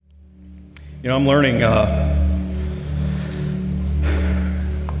You know, I'm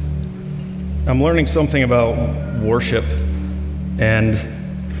learning something about worship. And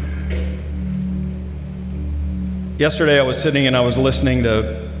yesterday I was sitting and I was listening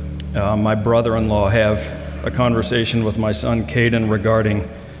to my brother-in-law have a conversation with my son Caden regarding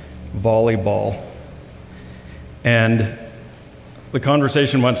volleyball. And the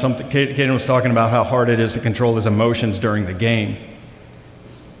conversation went something, Caden was talking about how hard it is to control his emotions during the game.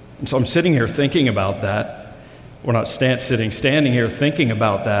 And so I'm sitting here thinking about that. We're not standing here thinking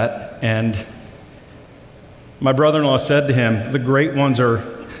about that. And my brother-in-law said to him, the great ones are,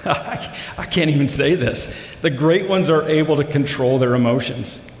 I can't even say this, the great ones are able to control their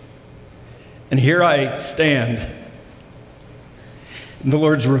emotions. And here I stand, and the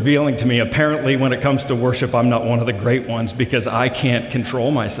Lord's revealing to me, apparently when it comes to worship, I'm not one of the great ones because I can't control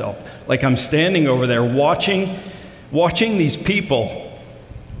myself. Like I'm standing over there watching these people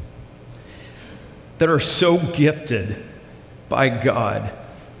that are so gifted by God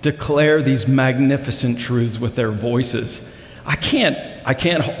declare these magnificent truths with their voices. I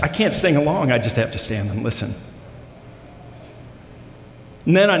can't sing along. I just have to stand and listen.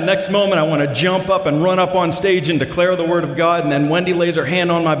 And then on next moment, I want to jump up and run up on stage and declare the word of God. And then Wendy lays her hand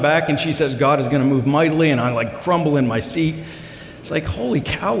on my back and she says, God is going to move mightily. And I crumble in my seat. It's like, holy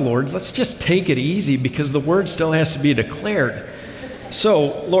cow, Lord, let's just take it easy because the word still has to be declared.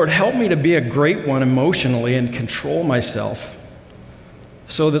 So, Lord, help me to be a great one emotionally and control myself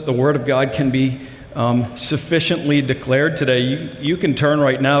so that the word of God can be sufficiently declared today. You can turn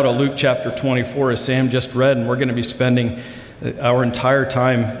right now to Luke chapter 24, as Sam just read, and we're going to be spending our entire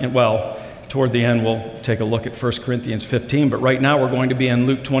time, toward the end we'll take a look at 1 Corinthians 15, but right now we're going to be in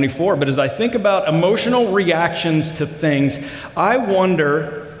Luke 24. But as I think about emotional reactions to things, I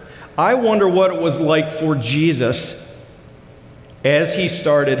wonder what it was like for Jesus as he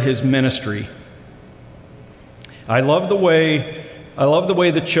started his ministry. I love the way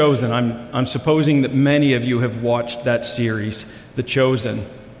The Chosen, I'm supposing that many of you have watched that series, The Chosen.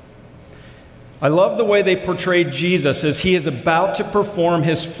 I love the way they portrayed Jesus as he is about to perform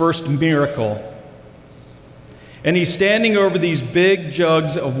his first miracle. And he's standing over these big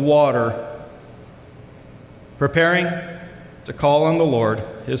jugs of water, preparing to call on the Lord,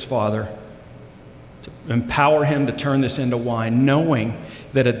 his Father, to empower him to turn this into wine, knowing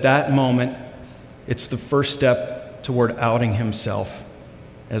that at that moment, it's the first step toward outing himself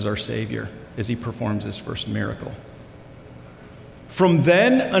as our Savior as he performs his first miracle. From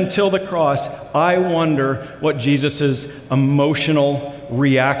then until the cross, I wonder what Jesus' emotional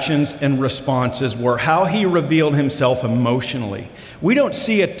reactions and responses were, how he revealed himself emotionally. We don't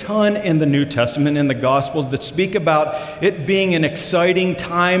see a ton in the New Testament, in the Gospels, that speak about it being an exciting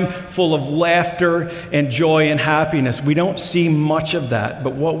time full of laughter and joy and happiness. We don't see much of that,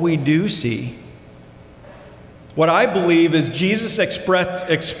 but what we do see, what I believe is Jesus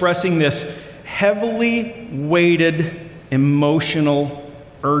expressing this heavily weighted emotional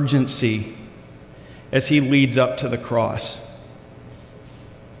urgency as he leads up to the cross.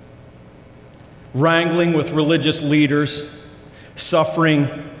 Wrangling with religious leaders,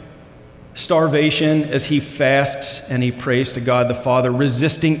 suffering starvation as he fasts and he prays to God the Father,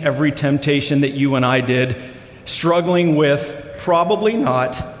 resisting every temptation that you and I did, struggling with, probably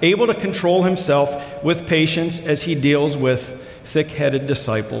not, able to control himself with patience as he deals with thick-headed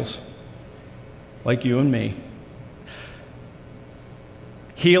disciples like you and me.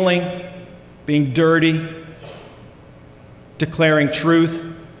 Healing, being dirty, declaring truth,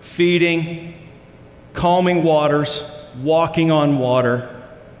 feeding, calming waters, walking on water.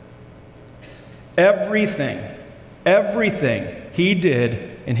 Everything he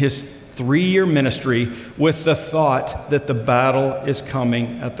did in his 3-year ministry with the thought that the battle is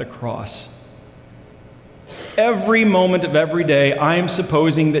coming at the cross. Every moment of every day, I am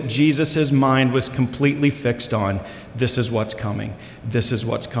supposing that Jesus' mind was completely fixed on, this is what's coming. This is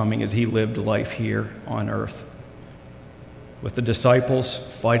what's coming as he lived life here on earth. With the disciples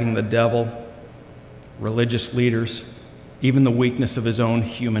fighting the devil, religious leaders, even the weakness of his own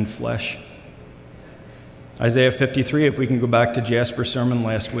human flesh. Isaiah 53, if we can go back to Jasper's sermon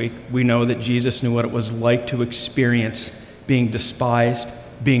last week, we know that Jesus knew what it was like to experience being despised,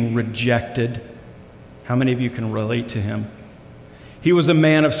 being rejected. How many of you can relate to him? He was a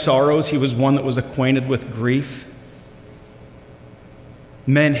man of sorrows. He was one that was acquainted with grief.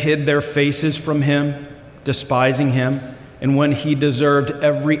 Men hid their faces from him, despising him. And when he deserved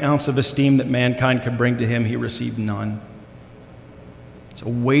every ounce of esteem that mankind could bring to him, he received none. It's a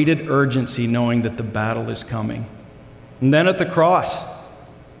weighted urgency knowing that the battle is coming. And then at the cross,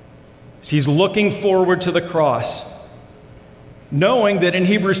 as he's looking forward to the cross, knowing that in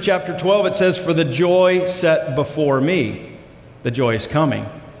Hebrews chapter 12 it says, "For the joy set before me," the joy is coming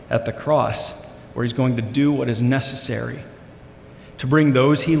at the cross, where he's going to do what is necessary to bring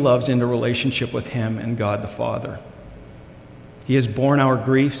those he loves into relationship with him and God the Father. He has borne our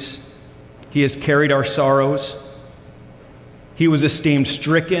griefs. He has carried our sorrows. He was esteemed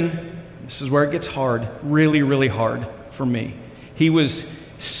stricken. This is where it gets hard, really, really hard for me. He was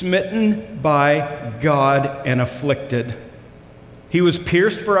smitten by God and afflicted. He was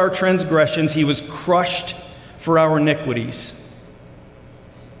pierced for our transgressions. He was crushed for our iniquities.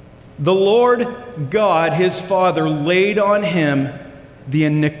 The Lord God, his Father, laid on him the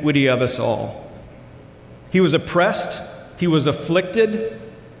iniquity of us all. He was oppressed. He was afflicted.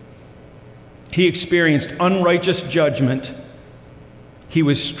 He experienced unrighteous judgment. He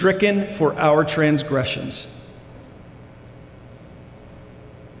was stricken for our transgressions.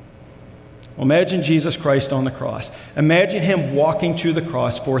 Well, imagine Jesus Christ on the cross. Imagine him walking to the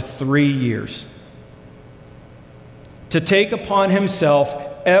cross for 3 years to take upon himself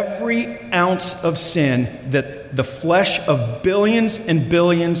every ounce of sin that the flesh of billions and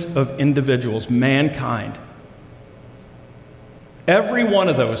billions of individuals, mankind, every one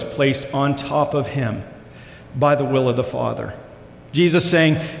of those placed on top of him by the will of the Father. Jesus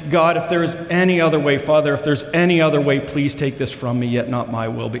saying, "God, if there is any other way, Father, if there's any other way, please take this from me, yet not my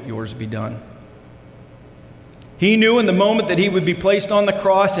will, but yours be done." He knew in the moment that he would be placed on the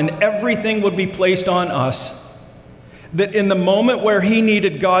cross and everything would be placed on us, that in the moment where he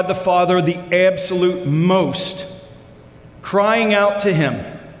needed God the Father the absolute most, crying out to him,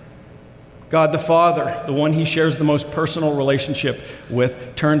 God the Father, the one he shares the most personal relationship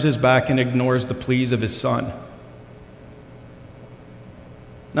with, turns his back and ignores the pleas of his Son.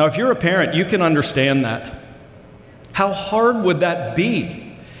 Now, if you're a parent, you can understand that. How hard would that be?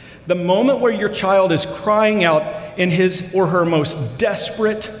 The moment where your child is crying out in his or her most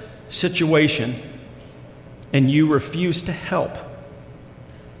desperate situation, and you refuse to help.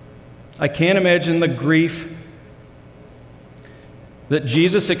 I can't imagine the grief that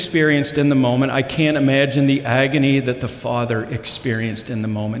Jesus experienced in the moment. I can't imagine the agony that the Father experienced in the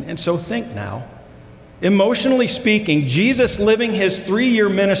moment. And so think now, emotionally speaking, Jesus living his 3-year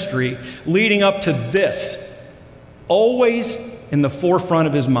ministry leading up to this, always in the forefront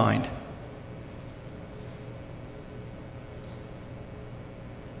of his mind.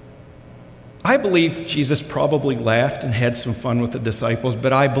 I believe Jesus probably laughed and had some fun with the disciples,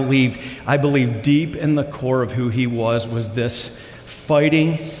 but I believe deep in the core of who he was this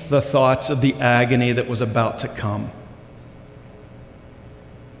fighting the thoughts of the agony that was about to come.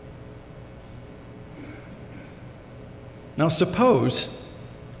 Now suppose,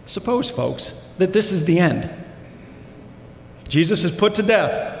 folks, that this is the end. Jesus is put to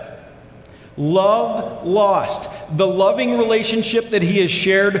death. Love lost. The loving relationship that he has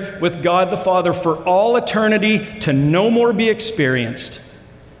shared with God the Father for all eternity to no more be experienced.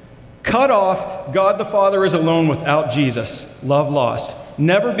 Cut off, God the Father is alone without Jesus. Love lost.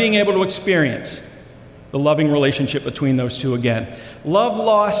 Never being able to experience the loving relationship between those two again. Love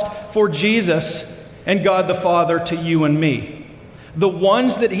lost for Jesus and God the Father to you and me. The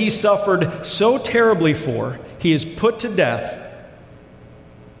ones that he suffered so terribly for, he is put to death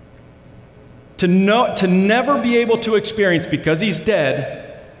to never be able to experience, because he's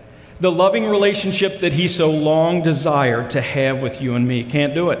dead, the loving relationship that he so long desired to have with you and me.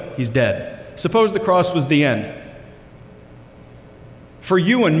 Can't do it. He's dead. Suppose the cross was the end. For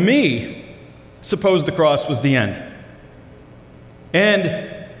you and me, suppose the cross was the end.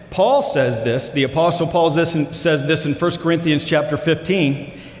 And Paul says this, the Apostle Paul says this in 1 Corinthians chapter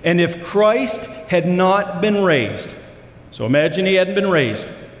 15, and if Christ had not been raised, so imagine he hadn't been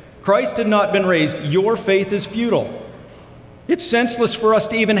raised, Christ had not been raised, your faith is futile. It's senseless for us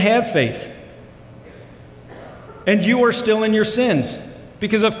to even have faith. And you are still in your sins.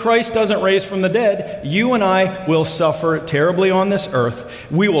 Because if Christ doesn't raise from the dead, you and I will suffer terribly on this earth.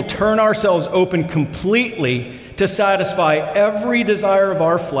 We will turn ourselves open completely to satisfy every desire of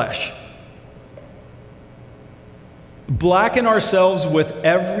our flesh. Blacken ourselves with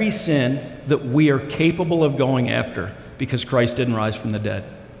every sin that we are capable of going after because Christ didn't rise from the dead.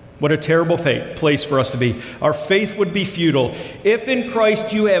 What a terrible place for us to be. Our faith would be futile. If in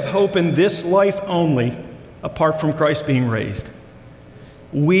Christ you have hope in this life only, apart from Christ being raised.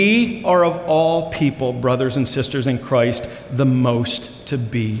 We are of all people, brothers and sisters in Christ, the most to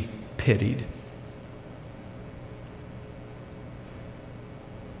be pitied.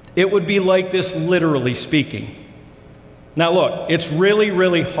 It would be like this, literally speaking. Now look, it's really,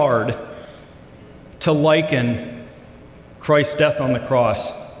 really hard to liken Christ's death on the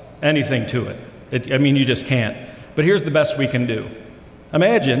cross, anything to it. You just can't. But here's the best we can do.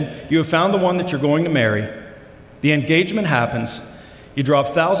 Imagine you have found the one that you're going to marry. The engagement happens. You drop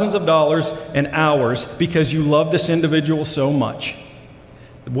thousands of dollars and hours because you love this individual so much.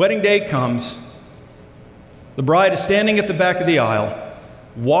 The wedding day comes. The bride is standing at the back of the aisle,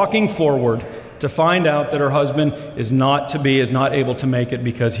 walking forward to find out that her husband is not able to make it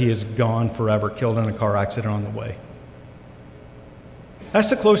because he is gone forever, killed in a car accident on the way. That's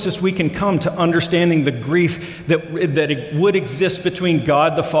the closest we can come to understanding the grief that it would exist between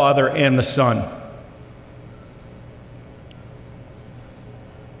God the Father and the Son.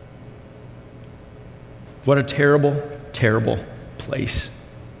 What a terrible, terrible place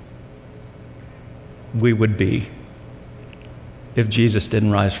we would be if Jesus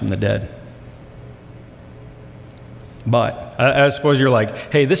didn't rise from the dead. But I suppose you're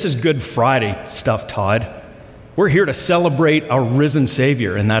like, hey, this is Good Friday stuff, Todd. We're here to celebrate our risen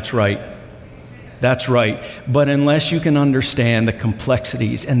Savior, and that's right. That's right. But unless you can understand the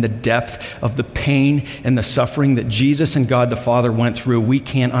complexities and the depth of the pain and the suffering that Jesus and God the Father went through, we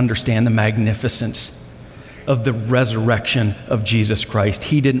can't understand the magnificence of the resurrection of Jesus Christ.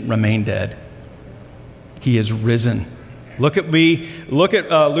 He didn't remain dead. He is risen. Look at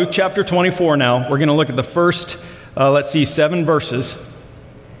Luke chapter 24 now. We're going to look at the first, 7 verses.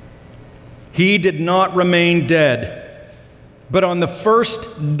 He did not remain dead, but on the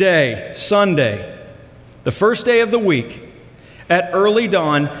first day, Sunday, the first day of the week, at early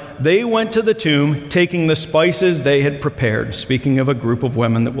dawn, they went to the tomb, taking the spices they had prepared, speaking of a group of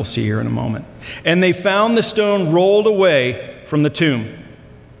women that we'll see here in a moment. And they found the stone rolled away from the tomb.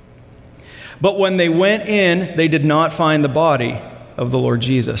 But when they went in, they did not find the body of the Lord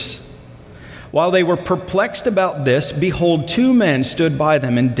Jesus. While they were perplexed about this, behold, 2 men stood by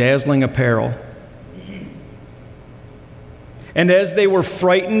them in dazzling apparel. And as they were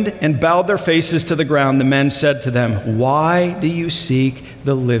frightened and bowed their faces to the ground, the men said to them, "Why do you seek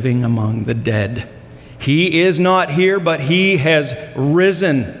the living among the dead? He is not here, but he has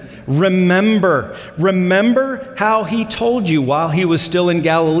risen. Remember how he told you while he was still in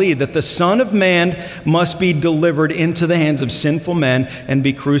Galilee that the Son of Man must be delivered into the hands of sinful men and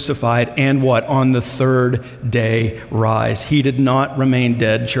be crucified, and what? On the 3rd day rise." He did not remain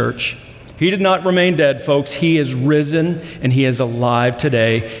dead, church. He did not remain dead, folks. He is risen, and he is alive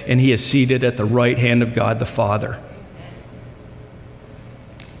today, and he is seated at the right hand of God the Father.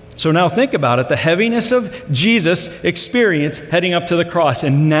 So now think about it, the heaviness of Jesus' experience heading up to the cross,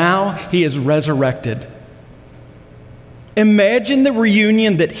 and now he is resurrected. Imagine the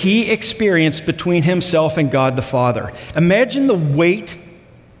reunion that he experienced between himself and God the Father. Imagine the weight,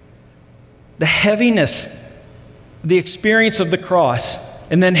 the heaviness, the experience of the cross,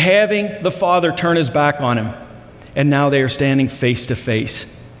 and then having the Father turn his back on him. And now they are standing face to face.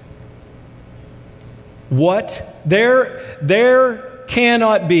 There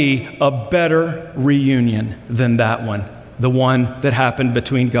cannot be a better reunion than that one, the one that happened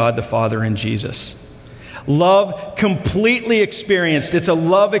between God the Father and Jesus. Love completely experienced. It's a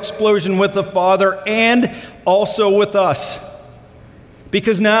love explosion with the Father and also with us.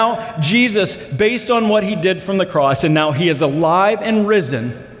 Because now Jesus, based on what he did from the cross, and now he is alive and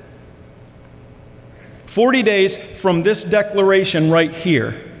risen, 40 days from this declaration right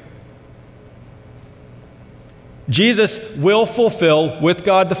here, Jesus will fulfill with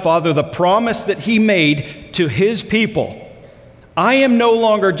God the Father the promise that he made to his people. I am no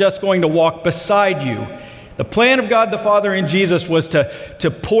longer just going to walk beside you. The plan of God the Father in Jesus was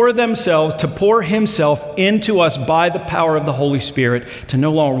to pour himself into us by the power of the Holy Spirit, to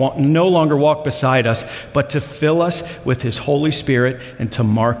no longer walk beside us, but to fill us with his Holy Spirit and to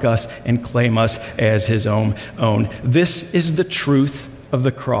mark us and claim us as his own. This is the truth of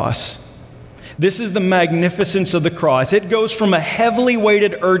the cross. This is the magnificence of the cross. It goes from a heavily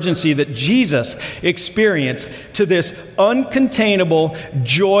weighted urgency that Jesus experienced to this uncontainable,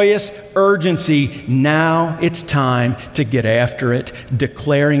 joyous urgency. Now it's time to get after it,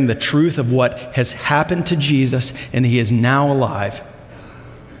 declaring the truth of what has happened to Jesus, and he is now alive.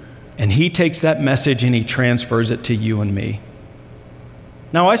 And he takes that message and he transfers it to you and me.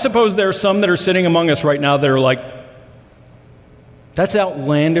 Now, I suppose there are some that are sitting among us right now that are like, that's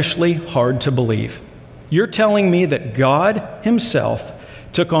outlandishly hard to believe. You're telling me that God himself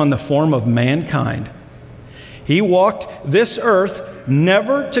took on the form of mankind. He walked this earth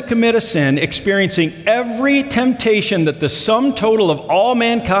never to commit a sin, experiencing every temptation that the sum total of all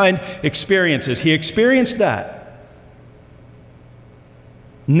mankind experiences. He experienced that.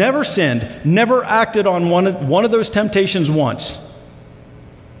 Never sinned, never acted on one of those temptations once.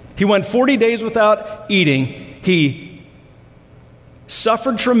 He went 40 days without eating. He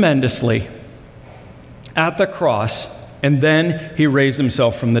suffered tremendously, at the cross, and then he raised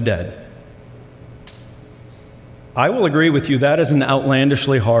himself from the dead. I will agree with you, that is an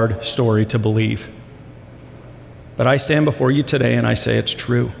outlandishly hard story to believe. But I stand before you today and I say it's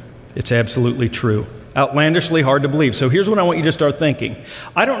true. It's absolutely true. Outlandishly hard to believe. So here's what I want you to start thinking.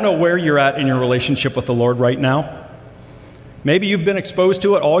 I don't know where you're at in your relationship with the Lord right now. Maybe you've been exposed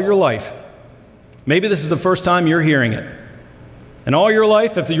to it all your life. Maybe this is the first time you're hearing it. And all your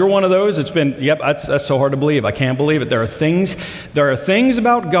life, if you're one of those, it's been, yep, that's so hard to believe. I can't believe it. There are things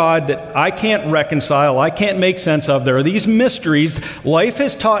about God that I can't reconcile, I can't make sense of. There are these mysteries. Life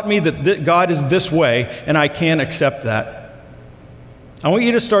has taught me that God is this way, and I can't accept that. I want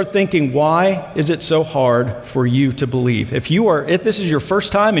you to start thinking, why is it so hard for you to believe? If this is your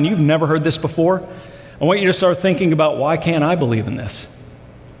first time and you've never heard this before, I want you to start thinking about, why can't I believe in this?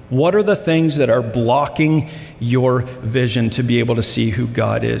 What are the things that are blocking your vision to be able to see who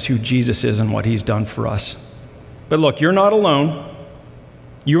God is, who Jesus is, and what he's done for us? But look, you're not alone.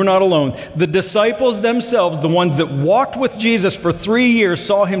 You're not alone. The disciples themselves, the ones that walked with Jesus for 3 years,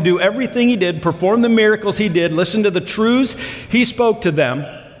 saw him do everything he did, perform the miracles he did, listen to the truths he spoke to them.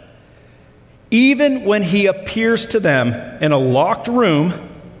 Even when he appears to them in a locked room,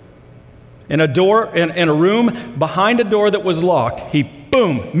 in a room behind a door that was locked, he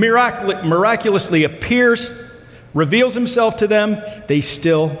miraculously appears, reveals himself to them. They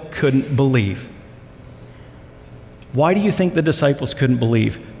still couldn't believe. Why do you think the disciples couldn't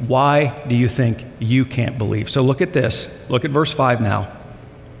believe? Why do you think you can't believe? So look at this. Look at verse 5 now.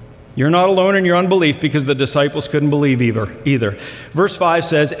 You're not alone in your unbelief because the disciples couldn't believe either. Verse 5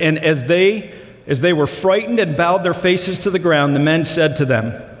 says, and as they were frightened and bowed their faces to the ground, the men said to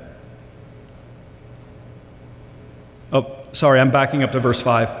them, I'm backing up to verse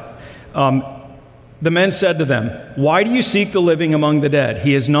 5. The men said to them, why do you seek the living among the dead?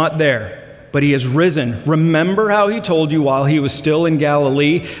 He is not there, but he has risen. Remember how he told you while he was still in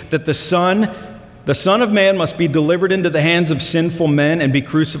Galilee that the Son of Man must be delivered into the hands of sinful men and be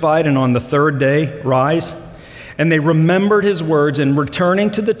crucified, and on the third day rise? And they remembered his words, and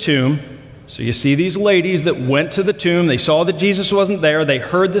returning to the tomb. So you see these ladies that went to the tomb. They saw that Jesus wasn't there. They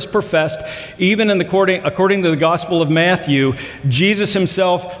heard this professed. Even according to the Gospel of Matthew, Jesus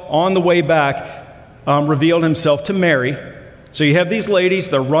himself on the way back revealed himself to Mary. So you have these ladies.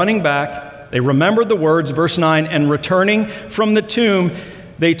 They're running back. They remembered the words, verse 9, and returning from the tomb,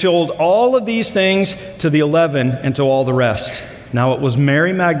 they told all of these things to the 11 and to all the rest. Now it was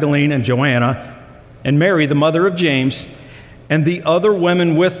Mary Magdalene and Joanna and Mary, the mother of James, and the other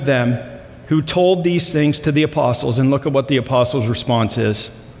women with them who told these things to the apostles. And look at what the apostles' response is.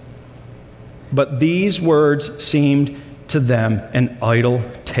 But these words seemed to them an idle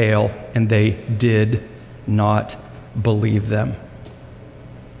tale, and they did not believe them.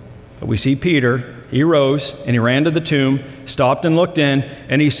 But we see Peter, he rose and he ran to the tomb, stopped and looked in,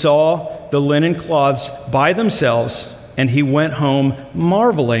 and he saw the linen cloths by themselves, and he went home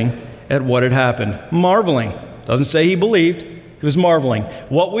marveling at what had happened. Marveling. Doesn't say he believed. He was marveling.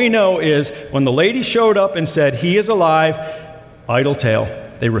 What we know is when the lady showed up and said, he is alive, idle tale,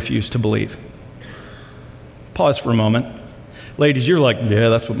 they refused to believe. Pause for a moment. Ladies, you're like, yeah,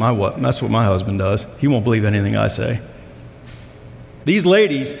 that's what my husband does. He won't believe anything I say. These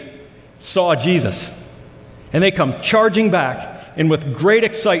ladies saw Jesus, and they come charging back, and with great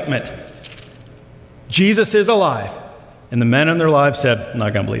excitement, Jesus is alive. And the men in their lives said, I'm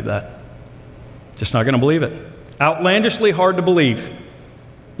not going to believe that. Just not going to believe it. Outlandishly hard to believe.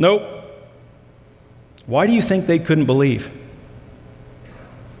 Nope. Why do you think they couldn't believe?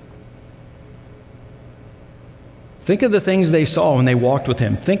 Think of the things they saw when they walked with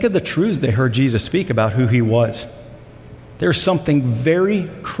him. Think of the truths they heard Jesus speak about who he was. There's something very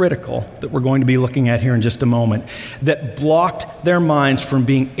critical that we're going to be looking at here in just a moment that blocked their minds from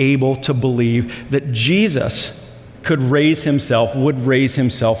being able to believe that Jesus would raise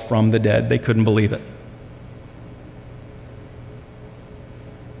himself from the dead. They couldn't believe it.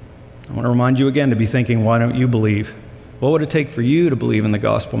 I want to remind you again to be thinking, why don't you believe? What would it take for you to believe in the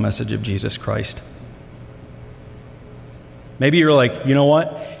gospel message of Jesus Christ? Maybe you're like, you know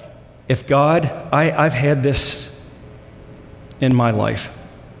what? If God, I've had this in my life.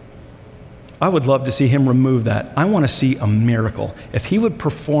 I would love to see him remove that. I want to see a miracle. If he would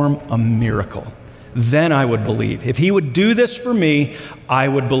perform a miracle, then I would believe. If he would do this for me, I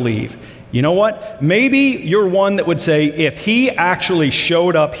would believe. You know what? Maybe you're one that would say, if he actually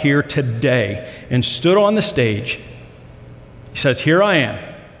showed up here today and stood on the stage, he says, here I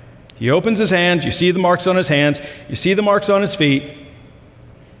am. He opens his hands, you see the marks on his hands, you see the marks on his feet.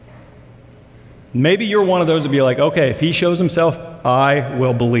 Maybe you're one of those that be like, okay, if he shows himself, I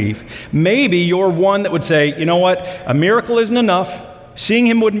will believe. Maybe you're one that would say, you know what, a miracle isn't enough. Seeing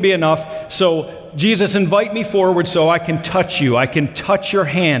him wouldn't be enough. So Jesus, invite me forward so I can touch you. I can touch your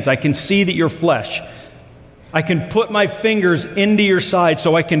hands. I can see that you're flesh. I can put my fingers into your side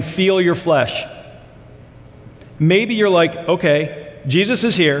so I can feel your flesh. Maybe you're like, okay, Jesus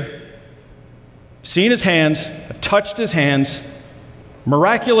is here. Seen his hands. I've touched his hands.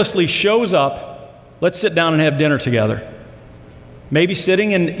 Miraculously shows up. Let's sit down and have dinner together. Maybe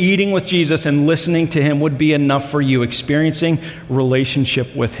sitting and eating with Jesus and listening to him would be enough for you, experiencing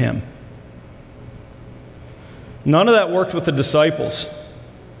relationship with him. None of that worked with the disciples.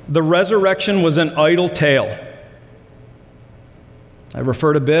 The resurrection was an idle tale. I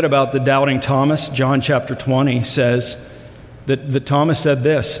referred a bit about the doubting Thomas. John chapter 20 says that Thomas said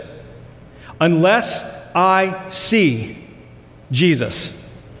this, unless I see Jesus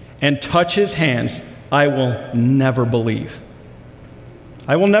and touch his hands, I will never believe.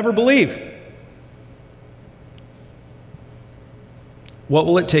 I will never believe. What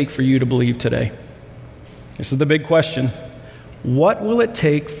will it take for you to believe today? This is the big question. What will it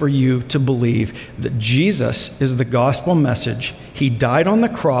take for you to believe that Jesus is the gospel message? He died on the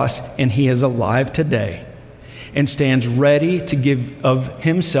cross and he is alive today and stands ready to give of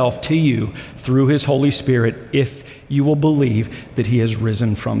himself to you through his Holy Spirit if you will believe that he has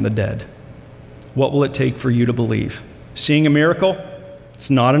risen from the dead. What will it take for you to believe? Seeing a miracle? It's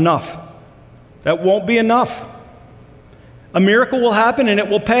not enough. That won't be enough. A miracle will happen and it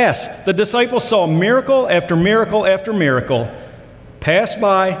will pass. The disciples saw miracle after miracle after miracle pass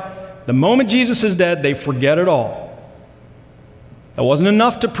by. The moment Jesus is dead, they forget it all. That wasn't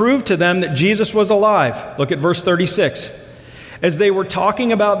enough to prove to them that Jesus was alive. Look at verse 36. As they were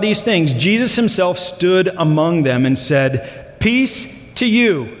talking about these things, Jesus himself stood among them and said, "Peace to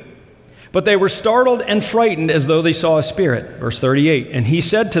you." But they were startled and frightened as though they saw a spirit. Verse 38. And he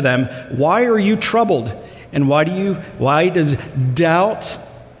said to them, "Why are you troubled? And why do doubts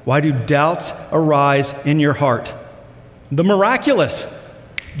arise in your heart?" The miraculous.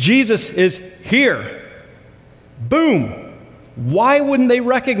 Jesus is here. Boom. Why wouldn't they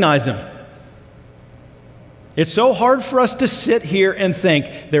recognize him? It's so hard for us to sit here and think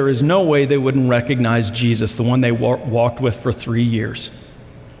there is no way they wouldn't recognize Jesus, the one they walked with for 3 years.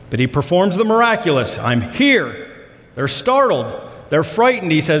 But he performs the miraculous. I'm here. They're startled. They're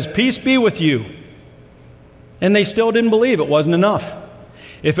frightened. He says, "Peace be with you." And they still didn't believe. It wasn't enough.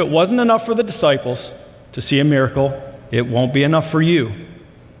 If it wasn't enough for the disciples to see a miracle, it won't be enough for you.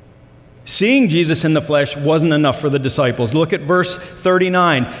 Seeing Jesus in the flesh wasn't enough for the disciples. Look at verse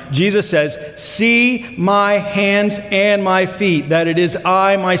 39. Jesus says, "See my hands and my feet, that it is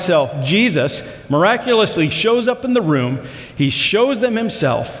I myself." Jesus miraculously shows up in the room. He shows them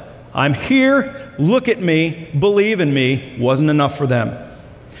himself. I'm here, look at me, believe in me, wasn't enough for them.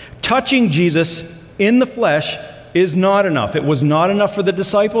 Touching Jesus in the flesh is not enough. It was not enough for the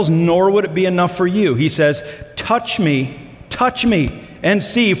disciples, nor would it be enough for you. He says, touch me, and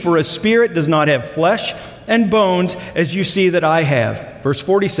see, for a spirit does not have flesh and bones as you see that I have. Verse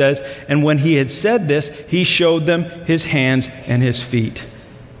 40 says, and when he had said this, he showed them his hands and his feet.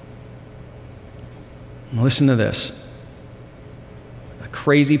 Listen to this. A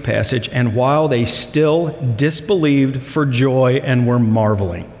crazy passage. And while they still disbelieved for joy and were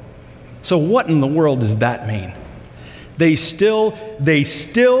marveling. So what in the world does that mean? They still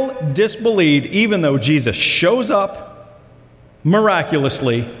disbelieved, even though Jesus shows up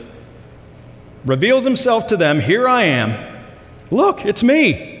miraculously, reveals himself to them. Here I am. Look, it's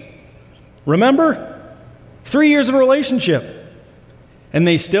me. Remember? 3 years of relationship. And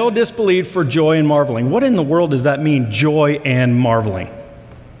they still disbelieved for joy and marveling. What in the world does that mean, joy and marveling?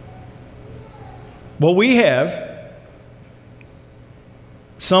 Well, we have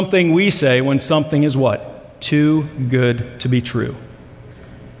something we say when something is what? Too good to be true.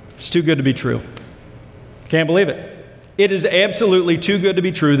 It's too good to be true. Can't believe it. It is absolutely too good to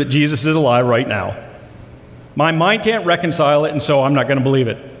be true that Jesus is alive right now. My mind can't reconcile it, and so I'm not going to believe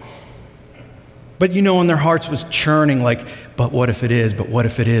it. But you know, in their hearts was churning like, but what if it is, but what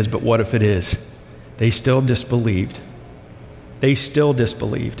if it is, but what if it is? They still disbelieved. They still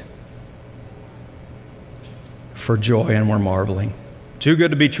disbelieved. For joy and were marveling. Too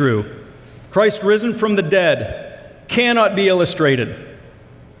good to be true. Christ risen from the dead cannot be illustrated.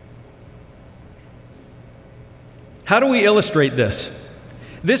 How do we illustrate this?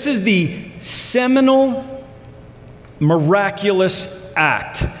 This is the seminal, miraculous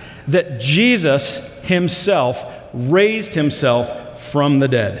act that Jesus himself raised himself from the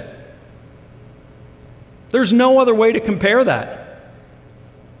dead. There's no other way to compare that.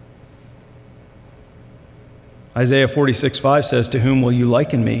 Isaiah 46:5 says, "To whom will you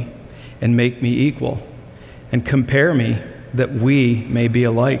liken me and make me equal? And compare me that we may be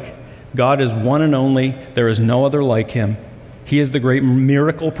alike." God is one and only. There is no other like him. He is the great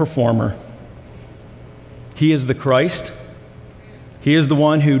miracle performer. He is the Christ. He is the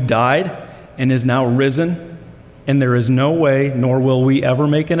one who died and is now risen. And there is no way, nor will we ever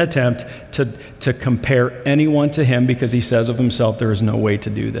make an attempt to compare anyone to him, because he says of himself, there is no way to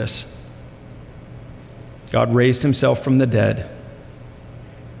do this. God raised himself from the dead.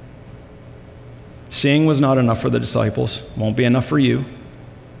 Seeing was not enough for the disciples. Won't be enough for you.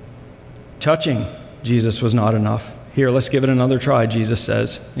 Touching Jesus was not enough. "Here, let's give it another try," Jesus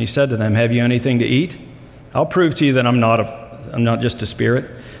says. And he said to them, "Have you anything to eat? I'll prove to you that I'm not just a spirit."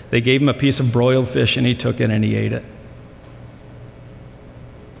 They gave him a piece of broiled fish, and he took it and he ate it.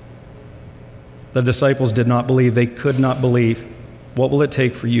 The disciples did not believe. They could not believe. What will it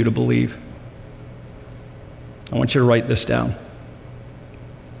take for you to believe? I want you to write this down.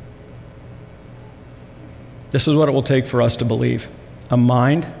 This is what it will take for us to believe. A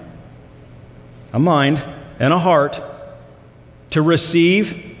mind and a heart to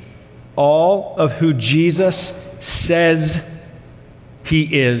receive all of who Jesus says he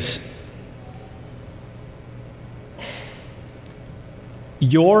is.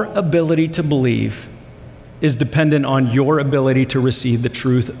 Your ability to believe is dependent on your ability to receive the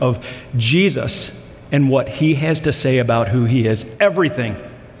truth of Jesus and what he has to say about who he is. Everything.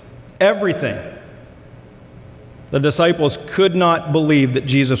 Everything. The disciples could not believe that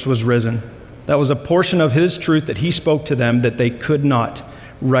Jesus was risen. That was a portion of his truth that he spoke to them that they could not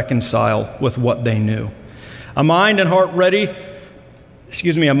reconcile with what they knew. A mind and heart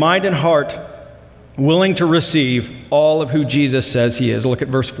willing to receive all of who Jesus says he is. Look at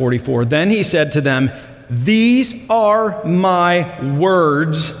verse 44. "Then he said to them, 'These are my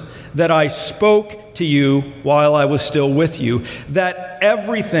words that I spoke to you while I was still with you, that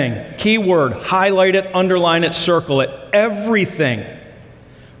everything,'" key word, highlight it, underline it, circle it, "everything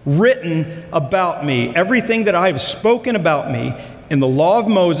written about me, everything that I have spoken about me in the law of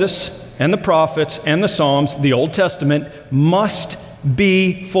Moses and the prophets and the Psalms, the Old Testament, must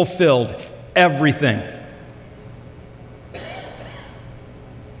be fulfilled." Everything.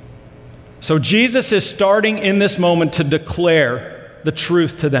 So Jesus is starting in this moment to declare the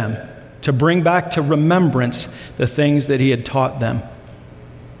truth to them, to bring back to remembrance the things that he had taught them.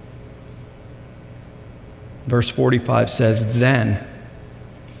 Verse 45 says,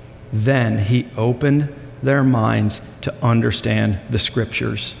 Then he opened their minds to understand the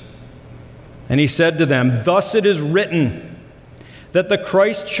Scriptures. And he said to them, "Thus it is written, that the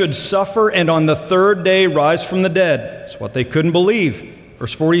Christ should suffer and on the third day rise from the dead." That's what they couldn't believe.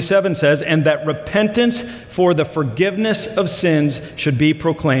 Verse 47 says, "And that repentance for the forgiveness of sins should be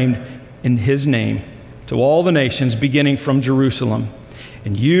proclaimed in his name to all the nations, beginning from Jerusalem.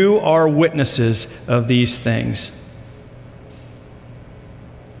 And you are witnesses of these things."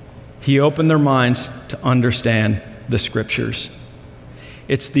 He opened their minds to understand the Scriptures.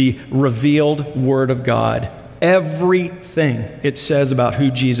 It's the revealed Word of God. Everything it says about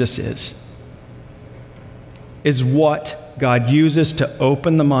who Jesus is what God uses to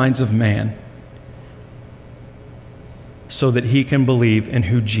open the minds of man so that he can believe in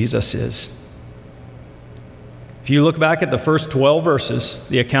who Jesus is. If you look back at the first 12 verses,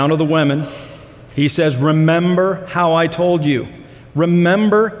 the account of the women, he says, "Remember how I told you.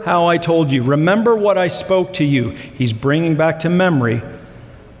 Remember how I told you. Remember what I spoke to you." He's bringing back to memory,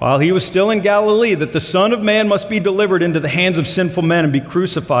 while he was still in Galilee, that the Son of Man must be delivered into the hands of sinful men and be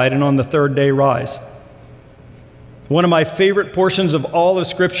crucified, and on the third day rise. One of my favorite portions of all of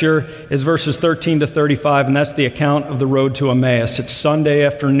Scripture is verses 13 to 35, and that's the account of the road to Emmaus. It's Sunday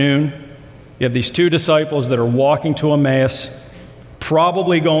afternoon. You have these two disciples that are walking to Emmaus,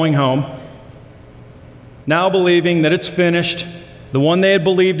 probably going home, now believing that it's finished. The one they had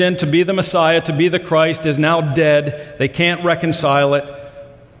believed in to be the Messiah, to be the Christ, is now dead. They can't reconcile it.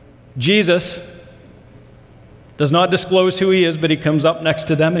 Jesus does not disclose who he is, but he comes up next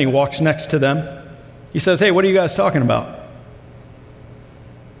to them and he walks next to them. He says, "Hey, what are you guys talking about?"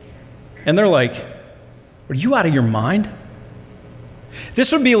 And they're like, "Are you out of your mind?"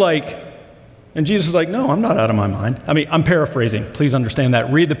 This would be like, and Jesus is like, "No, I'm not out of my mind." I mean, I'm paraphrasing. Please understand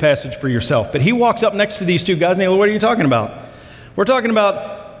that. Read the passage for yourself. But he walks up next to these two guys and they go, "What are you talking about?" "We're talking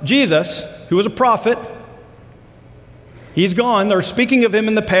about Jesus, who was a prophet. He's gone." They're speaking of him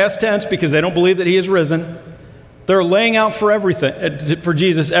in the past tense because they don't believe that he is risen. They're laying out for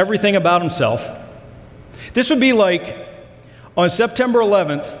Jesus everything about himself. This would be like on September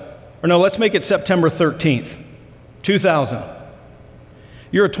 11th, or no, let's make it September 13th, 2000.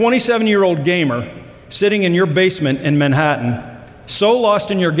 You're a 27-year-old gamer sitting in your basement in Manhattan, so lost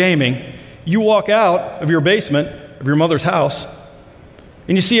in your gaming, you walk out of your basement of your mother's house,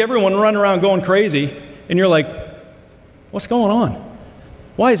 and you see everyone running around going crazy, and you're like, what's going on?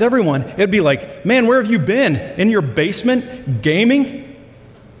 Why is everyone? It'd be like, man, where have you been? In your basement gaming?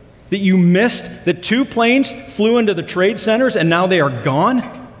 That you missed that 2 planes flew into the trade centers and now they are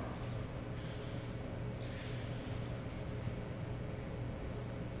gone?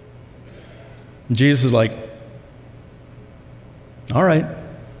 Jesus is like, all right,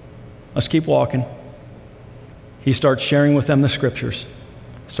 let's keep walking. He starts sharing with them the scriptures.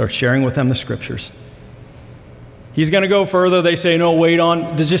 He's going to go further. They say, no, wait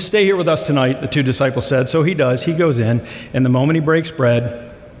on. Just stay here with us tonight, the 2 disciples said. So he does. He goes in, and the moment he breaks bread,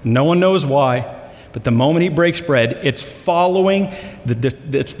 no one knows why, but the moment he breaks bread, it's the following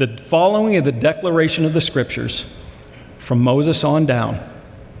of the declaration of the scriptures from Moses on down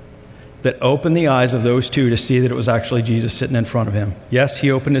that opened the eyes of those 2 to see that it was actually Jesus sitting in front of him. Yes,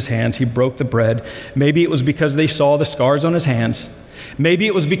 he opened his hands. He broke the bread. Maybe it was because they saw the scars on his hands. Maybe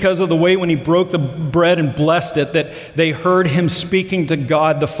it was because of the way when he broke the bread and blessed it that they heard him speaking to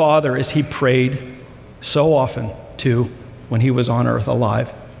God the Father as he prayed so often too when he was on earth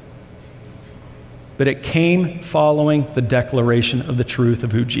alive. But it came following the declaration of the truth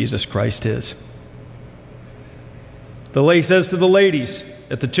of who Jesus Christ is. He says to the ladies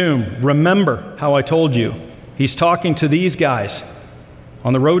at the tomb, remember how I told you. He's talking to these guys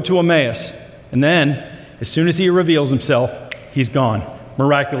on the road to Emmaus. And then, as soon as he reveals himself, he's gone,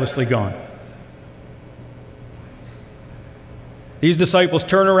 miraculously gone. These disciples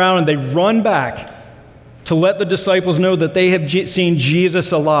turn around and they run back to let the disciples know that they have seen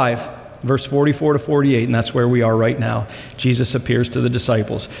Jesus alive. Verse 44 to 48, and that's where we are right now. Jesus appears to the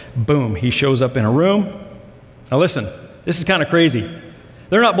disciples. Boom, he shows up in a room. Now listen, this is kind of crazy.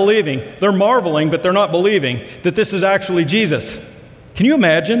 They're not believing. They're marveling, but they're not believing that this is actually Jesus. Can you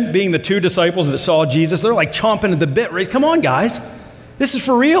imagine being the 2 disciples that saw Jesus? They're like chomping at the bit. Right? Come on, guys. This is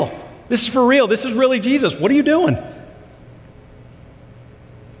for real. This is for real. This is really Jesus. What are you doing?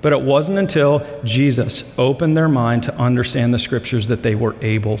 But it wasn't until Jesus opened their mind to understand the scriptures that they were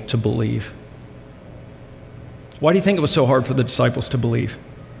able to believe. Why do you think it was so hard for the disciples to believe?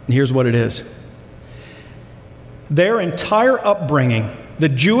 And here's what it is. Their entire upbringing, the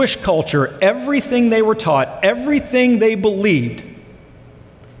Jewish culture, everything they were taught, everything they believed,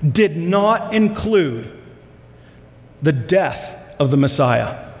 did not include the death of the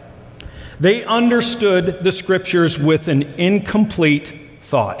Messiah. They understood the scriptures with an incomplete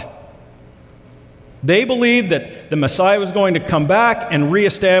thought. They believed that the Messiah was going to come back and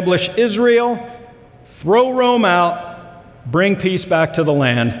reestablish Israel, throw Rome out, bring peace back to the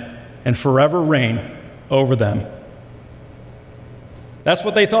land, and forever reign over them. That's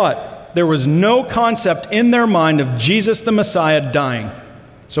what they thought. There was no concept in their mind of Jesus the Messiah dying.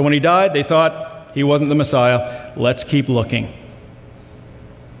 So when he died, they thought he wasn't the Messiah. Let's keep looking.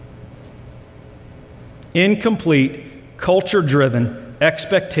 Incomplete, culture-driven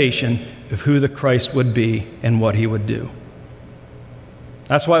expectation of who the Christ would be and what he would do.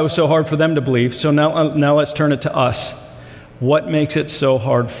 That's why it was so hard for them to believe. So now let's turn it to us. What makes it so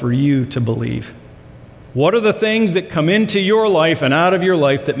hard for you to believe? What are the things that come into your life and out of your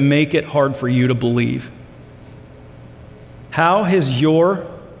life that make it hard for you to believe? How has your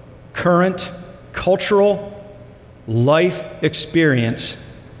current cultural life experience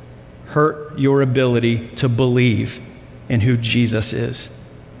hurt your ability to believe in who Jesus is?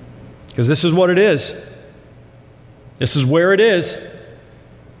 Because this is what it is. This is where it is.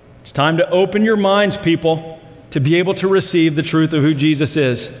 It's time to open your minds, people, to be able to receive the truth of who Jesus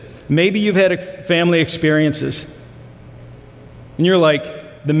is. Maybe you've had family experiences, and you're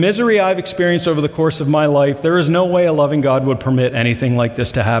like, the misery I've experienced over the course of my life, there is no way a loving God would permit anything like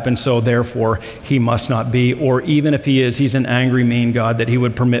this to happen, so therefore he must not be, or even if he is, he's an angry, mean God that he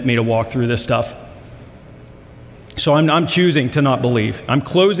would permit me to walk through this stuff. So I'm choosing to not believe. I'm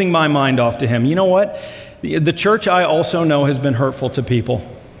closing my mind off to him. You know what? The church I also know has been hurtful to people.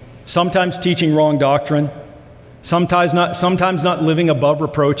 Sometimes teaching wrong doctrine. Sometimes not living above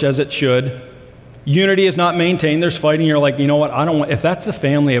reproach as it should. Unity is not maintained. There's fighting. You're like, you know what? If that's the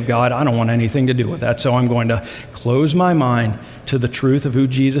family of God, I don't want anything to do with that. So I'm going to close my mind to the truth of who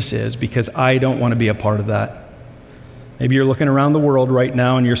Jesus is because I don't want to be a part of that. Maybe you're looking around the world right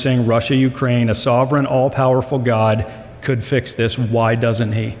now and you're saying Russia, Ukraine, a sovereign, all-powerful God could fix this. Why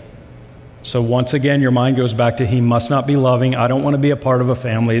doesn't he? So once again, your mind goes back to he must not be loving. I don't want to be a part of a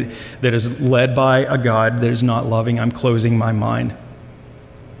family that is led by a God that is not loving. I'm closing my mind.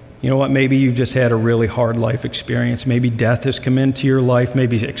 You know what? Maybe you've just had a really hard life experience. Maybe death has come into your life.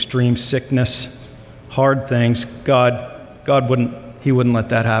 Maybe extreme sickness, hard things, God wouldn't let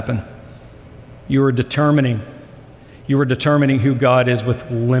that happen. You were determining who God is with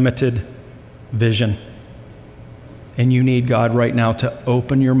limited vision. And you need God right now to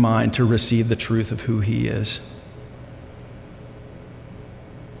open your mind to receive the truth of who He is.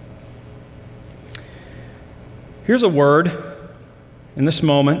 Here's a word in this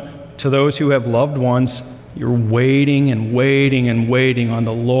moment to those who have loved ones. You're waiting and waiting and waiting on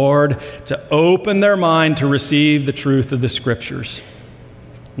the Lord to open their mind to receive the truth of the Scriptures.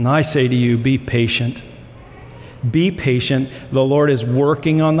 And I say to you, be patient. Be patient. The Lord is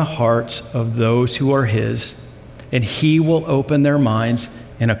working on the hearts of those who are His, and He will open their minds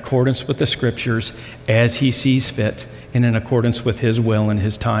in accordance with the Scriptures as He sees fit and in accordance with His will and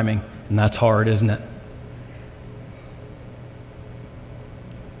His timing. And that's hard, isn't it?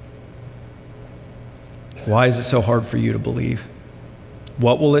 Why is it so hard for you to believe?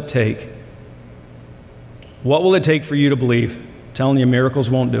 What will it take? What will it take for you to believe? I'm telling you, miracles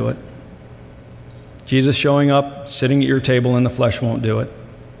won't do it. Jesus showing up, sitting at your table in the flesh won't do it.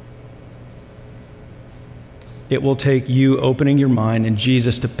 It will take you opening your mind and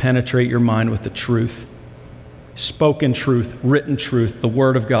Jesus to penetrate your mind with the truth, spoken truth, written truth, the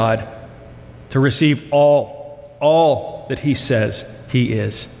Word of God, to receive all that He says He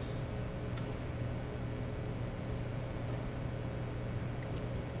is.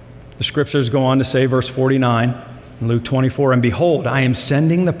 The Scriptures go on to say, verse 49, in Luke 24, "And behold, I am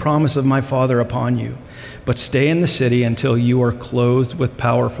sending the promise of my Father upon you, but stay in the city until you are clothed with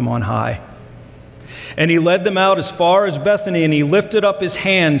power from on high." And He led them out as far as Bethany, and He lifted up His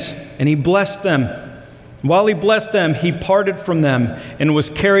hands, and He blessed them. While He blessed them, He parted from them and was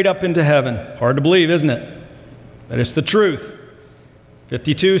carried up into heaven. Hard to believe, isn't it? But it's the truth. Verse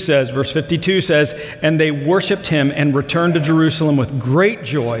 52 says, "And they worshiped Him and returned to Jerusalem with great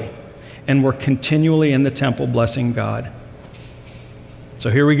joy, and were continually in the temple blessing God." So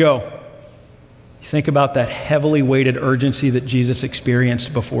here we go. Think about that heavily weighted urgency that Jesus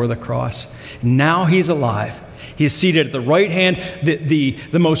experienced before the cross. Now He's alive. He is seated at the right hand. The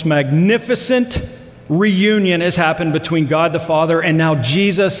most magnificent reunion has happened between God the Father and now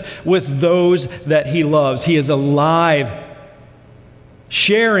Jesus with those that He loves. He is alive,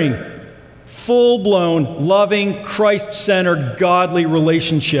 sharing full-blown, loving, Christ-centered, godly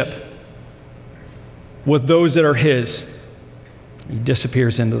relationship with those that are His. He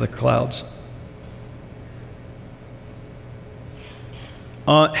disappears into the clouds.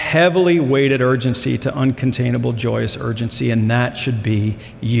 Heavily weighted urgency to uncontainable, joyous urgency, and that should be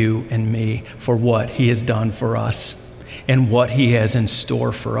you and me for what He has done for us and what He has in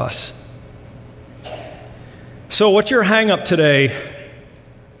store for us. So what's your hang-up today?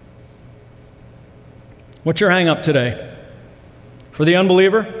 What's your hang-up today? For the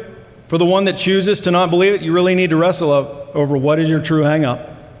unbeliever? For the one that chooses to not believe it, you really need to wrestle over what is your true hang-up.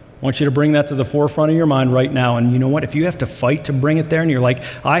 I want you to bring that to the forefront of your mind right now. And you know what? If you have to fight to bring it there and you're like,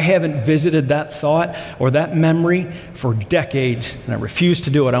 I haven't visited that thought or that memory for decades and I refuse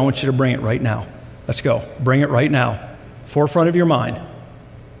to do it, I want you to bring it right now. Let's go. Bring it right now. Forefront of your mind.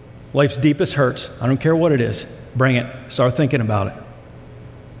 Life's deepest hurts. I don't care what it is. Bring it. Start thinking about it.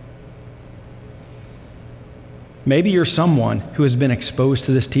 Maybe you're someone who has been exposed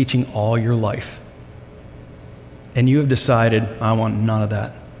to this teaching all your life, and you have decided, I want none of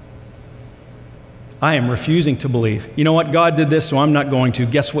that. I am refusing to believe. You know what? God did this, so I'm not going to.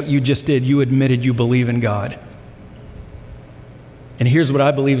 Guess what you just did? You admitted you believe in God. And here's what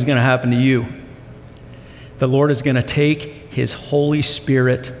I believe is going to happen to you. The Lord is going to take His Holy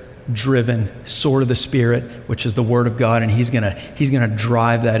Spirit-driven sword of the Spirit, which is the Word of God, and He's going to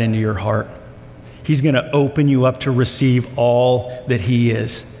drive that into your heart. He's going to open you up to receive all that He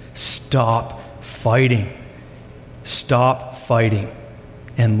is. Stop fighting. Stop fighting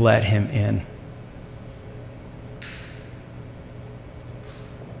and let Him in.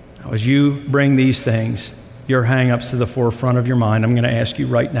 Now, as you bring these things, your hang-ups to the forefront of your mind, I'm going to ask you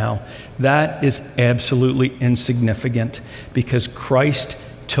right now, that is absolutely insignificant because Christ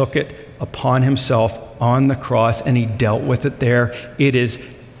took it upon Himself on the cross and He dealt with it there. It is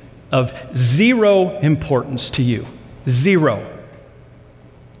of zero importance to you. Zero.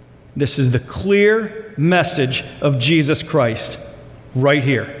 This is the clear message of Jesus Christ right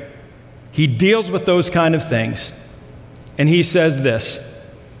here. He deals with those kind of things. And He says this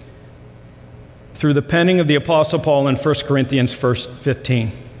through the penning of the Apostle Paul in 1 Corinthians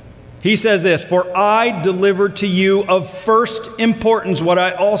 15. He says this, "For I delivered to you of first importance what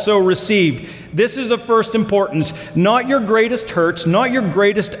I also received." This is of first importance, not your greatest hurts, not your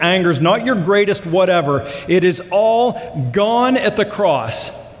greatest angers, not your greatest whatever. It is all gone at the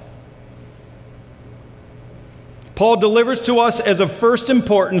cross. Paul delivers to us as of first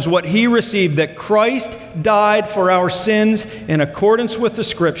importance what he received, that Christ died for our sins in accordance with the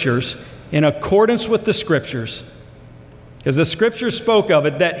Scriptures, in accordance with the Scriptures. Because the Scriptures spoke of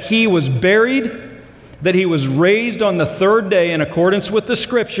it, that he was buried, that he was raised on the third day in accordance with the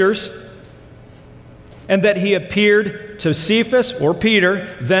Scriptures, and that he appeared to Cephas, or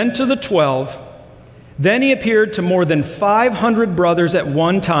Peter, then to the 12. Then he appeared to more than 500 brothers at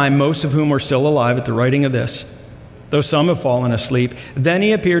one time, most of whom are still alive at the writing of this, though some have fallen asleep. Then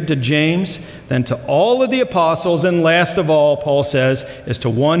he appeared to James, then to all of the apostles, and last of all, Paul says, as to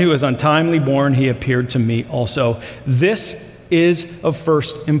one who is untimely born, he appeared to me also. This is of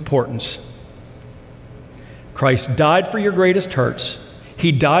first importance. Christ died for your greatest hurts.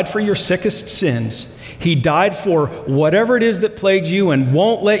 He died for your sickest sins. He died for whatever it is that plagues you and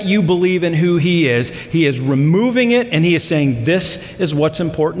won't let you believe in who he is. He is removing it, and he is saying, this is what's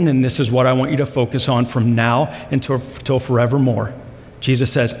important, and this is what I want you to focus on from now until forevermore.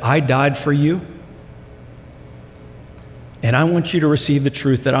 Jesus says, I died for you, and I want you to receive the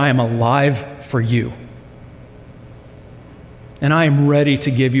truth that I am alive for you. And I am ready to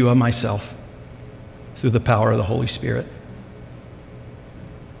give you of myself through the power of the Holy Spirit.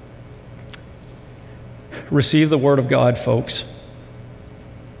 Receive the Word of God, folks.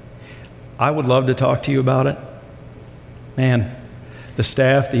 I would love to talk to you about it. Man, the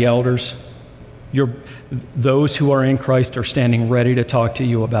staff, the elders, those who are in Christ are standing ready to talk to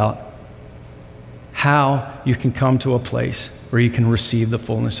you about how you can come to a place where you can receive the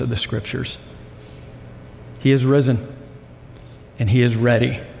fullness of the Scriptures. He is risen, and he is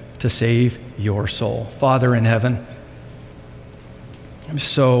ready to save your soul. Father in heaven, I'm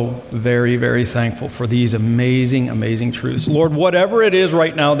so very, very thankful for these amazing, amazing truths. Lord, whatever it is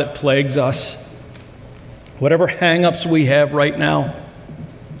right now that plagues us, whatever hang-ups we have right now,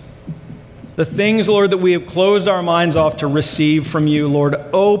 the things, Lord, that we have closed our minds off to receive from you, Lord,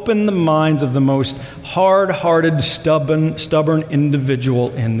 open the minds of the most hard-hearted, stubborn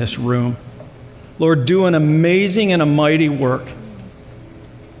individual in this room. Lord, do an amazing and a mighty work.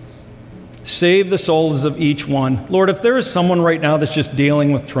 Save the souls of each one. Lord, if there is someone right now that's just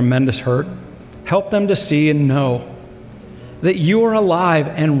dealing with tremendous hurt, help them to see and know that you are alive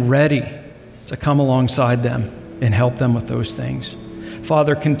and ready to come alongside them and help them with those things.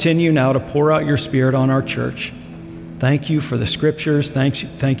 Father, continue now to pour out your Spirit on our church. Thank you for the Scriptures.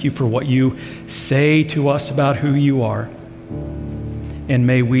 Thank you for what you say to us about who you are. And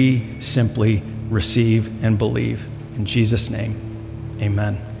may we simply receive and believe. In Jesus' name,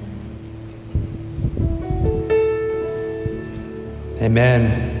 amen.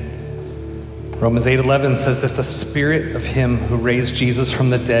 Amen. Romans 8:11 says, if the Spirit of him who raised Jesus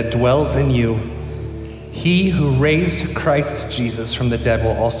from the dead dwells in you, he who raised Christ Jesus from the dead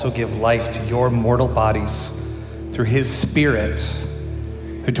will also give life to your mortal bodies through his Spirit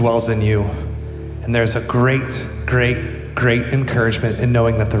who dwells in you. And there's a great, great, great encouragement in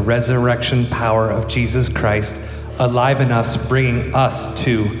knowing that the resurrection power of Jesus Christ alive in us, bringing us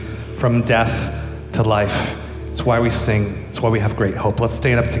from death to life. It's why we sing. It's why we have great hope. Let's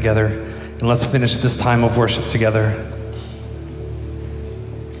stand up together and let's finish this time of worship together.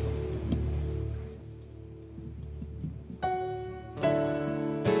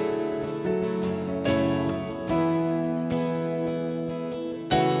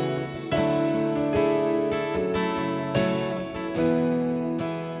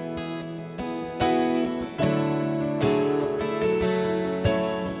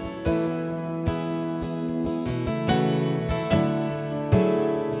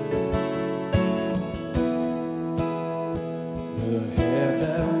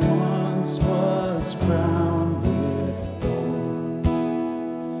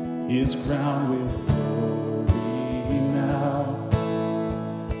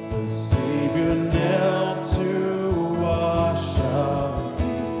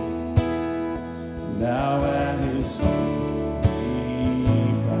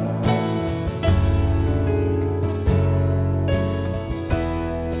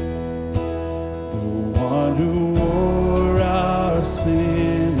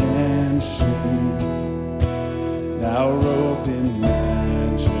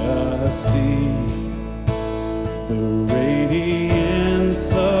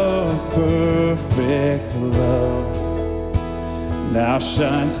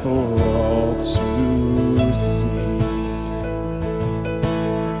 Shines for all to see.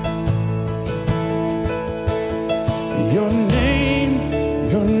 Your name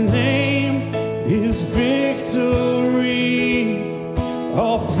is victory.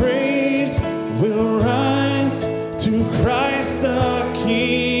 All praise will rise to Christ the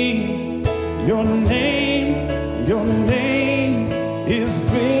King. Your name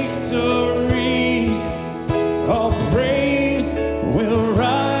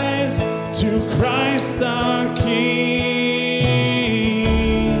to Christ our King.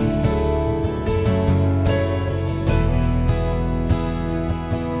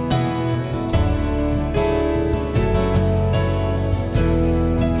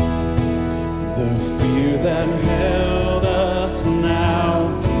 The fear that held us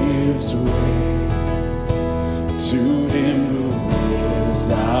now gives way to Him who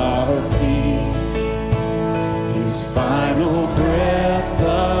is our peace. His final breath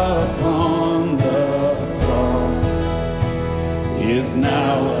upon the cross is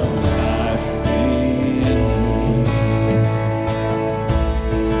now alive in me.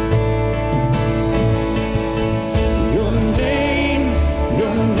 Your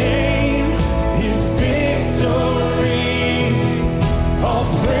name is victory. All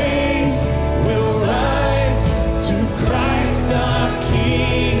praise will rise to Christ our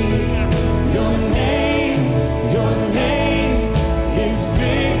King. Your name is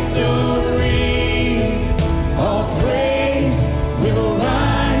victory. All praise will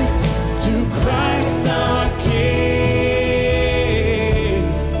rise to Christ our King.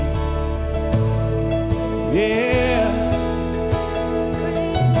 Yes.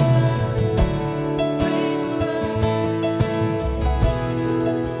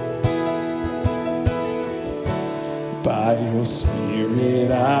 By your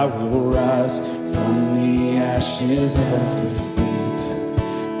Spirit I will rise from the ashes of defeat.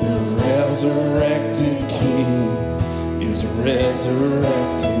 The resurrected King is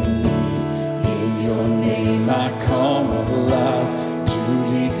resurrecting me. In your name I come alive to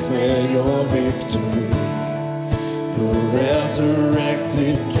declare your victory. The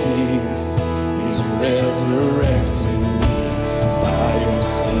resurrected King is resurrecting me. By your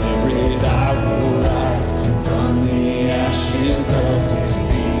Spirit I will rise from the ashes of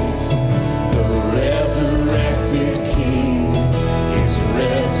defeat. The resurrected King is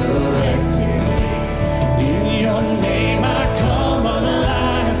resurrecting me. In your name I come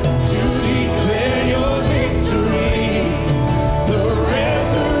alive to declare your victory. The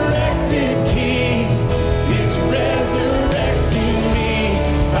resurrected King is resurrecting me.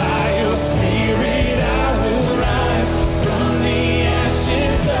 By your Spirit I will rise from the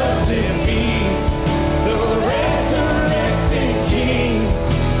ashes of defeat. The resurrected King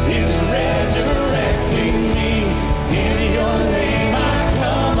is resurrecting me. In your name I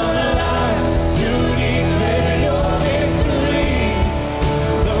come alive to declare your victory.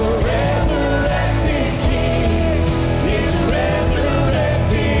 The resurrected King is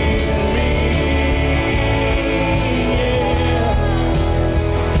resurrecting me.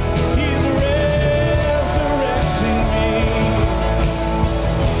 He's resurrecting me.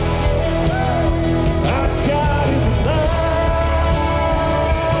 Our God is alive.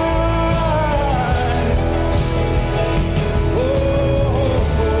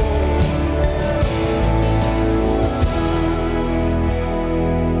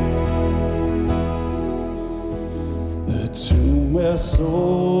 The tomb where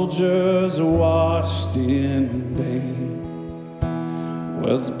soldiers washed in vain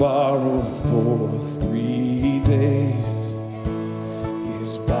was borrowed for 3 days.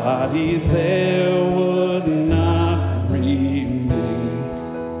 His body there would not remain.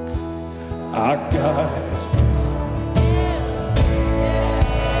 Our God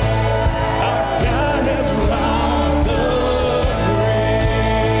has found the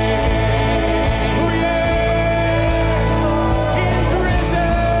grave. Oh yeah, He's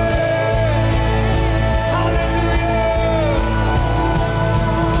risen. Hallelujah.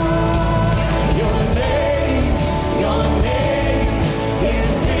 Your name is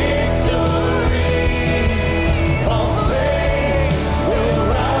victory. All praise will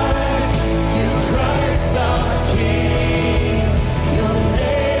rise to Christ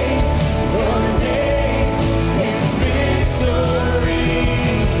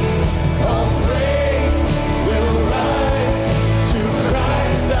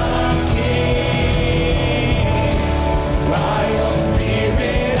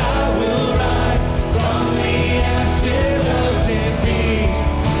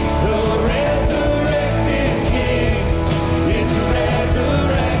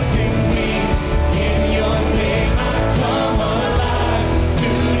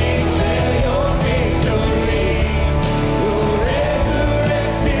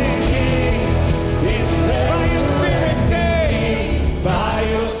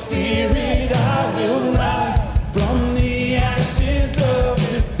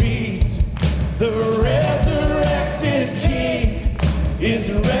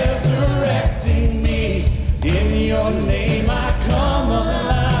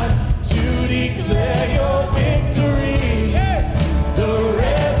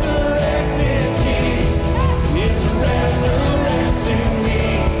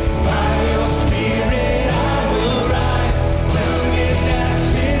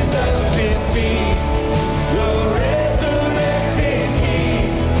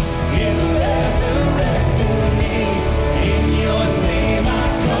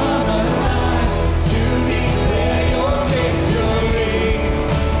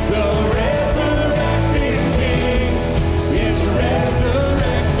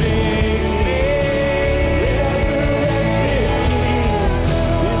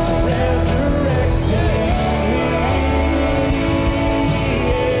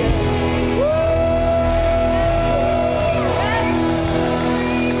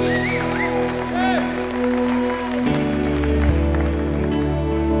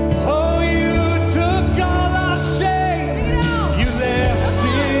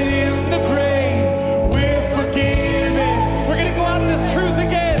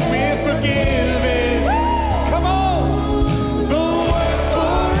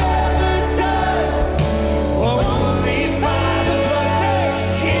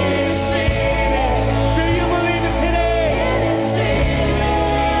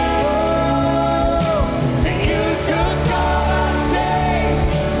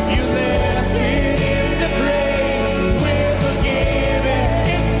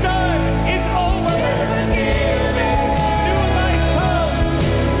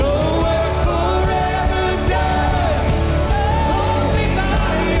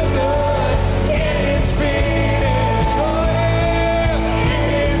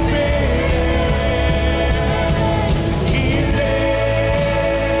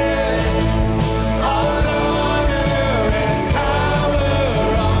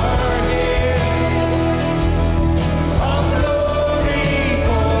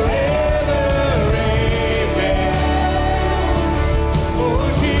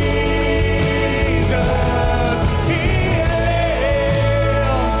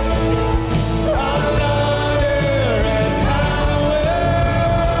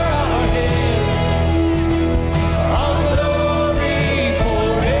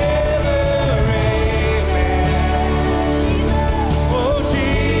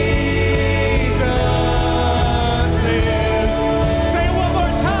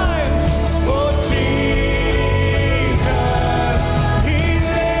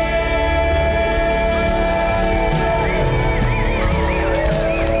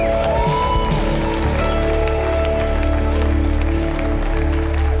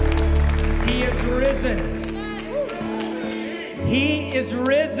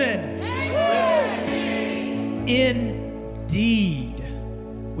risen. Indeed.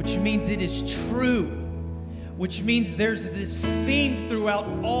 Which means it is true. Which means there's this theme throughout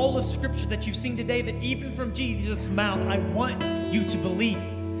all of Scripture that you've seen today that even from Jesus' mouth, I want you to believe.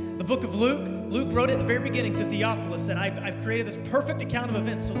 The book of Luke wrote it at the very beginning to Theophilus, and I've created this perfect account of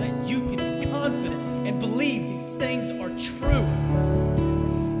events so that you can be confident and believe these things are true.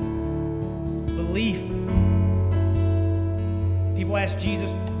 Belief. People ask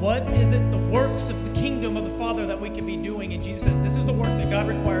Jesus, what is it, the works of the kingdom of the Father that we can be doing? And Jesus says, this is the work that God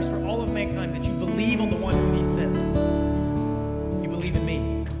requires for all of mankind, that you believe on the one whom He sent. You believe in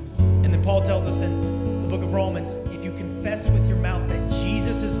me. And then Paul tells us in the book of Romans, if you confess with your mouth that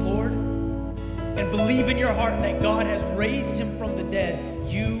Jesus is Lord and believe in your heart that God has raised Him from the dead,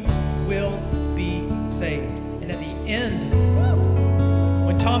 you will be saved. And at the end,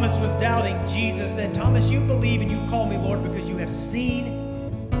 when Thomas was doubting, Jesus said, Thomas, you believe and you call me Lord because you have seen.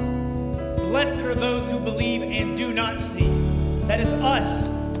 Blessed are those who believe and do not see. That is us.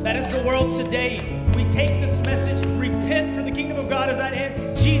 That is the world today. We take this message, repent for the kingdom of God is at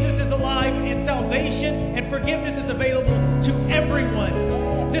hand. Jesus is alive and salvation and forgiveness is available to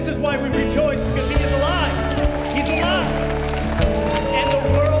everyone. This is why we rejoice, because He is alive. He's alive. And the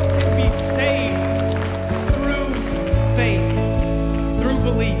world can be saved through faith, through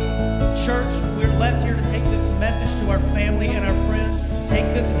belief. Church, we're left here to take this message to our family and our friends.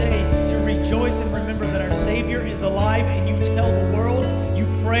 Take this day to rejoice and remember that our Savior is alive, and you tell the world, you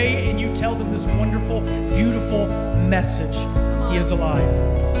pray, and you tell them this wonderful, beautiful message. He is alive.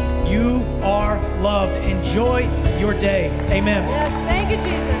 You are loved. Enjoy your day. Amen. Yes, thank you,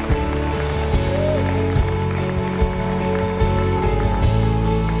 Jesus.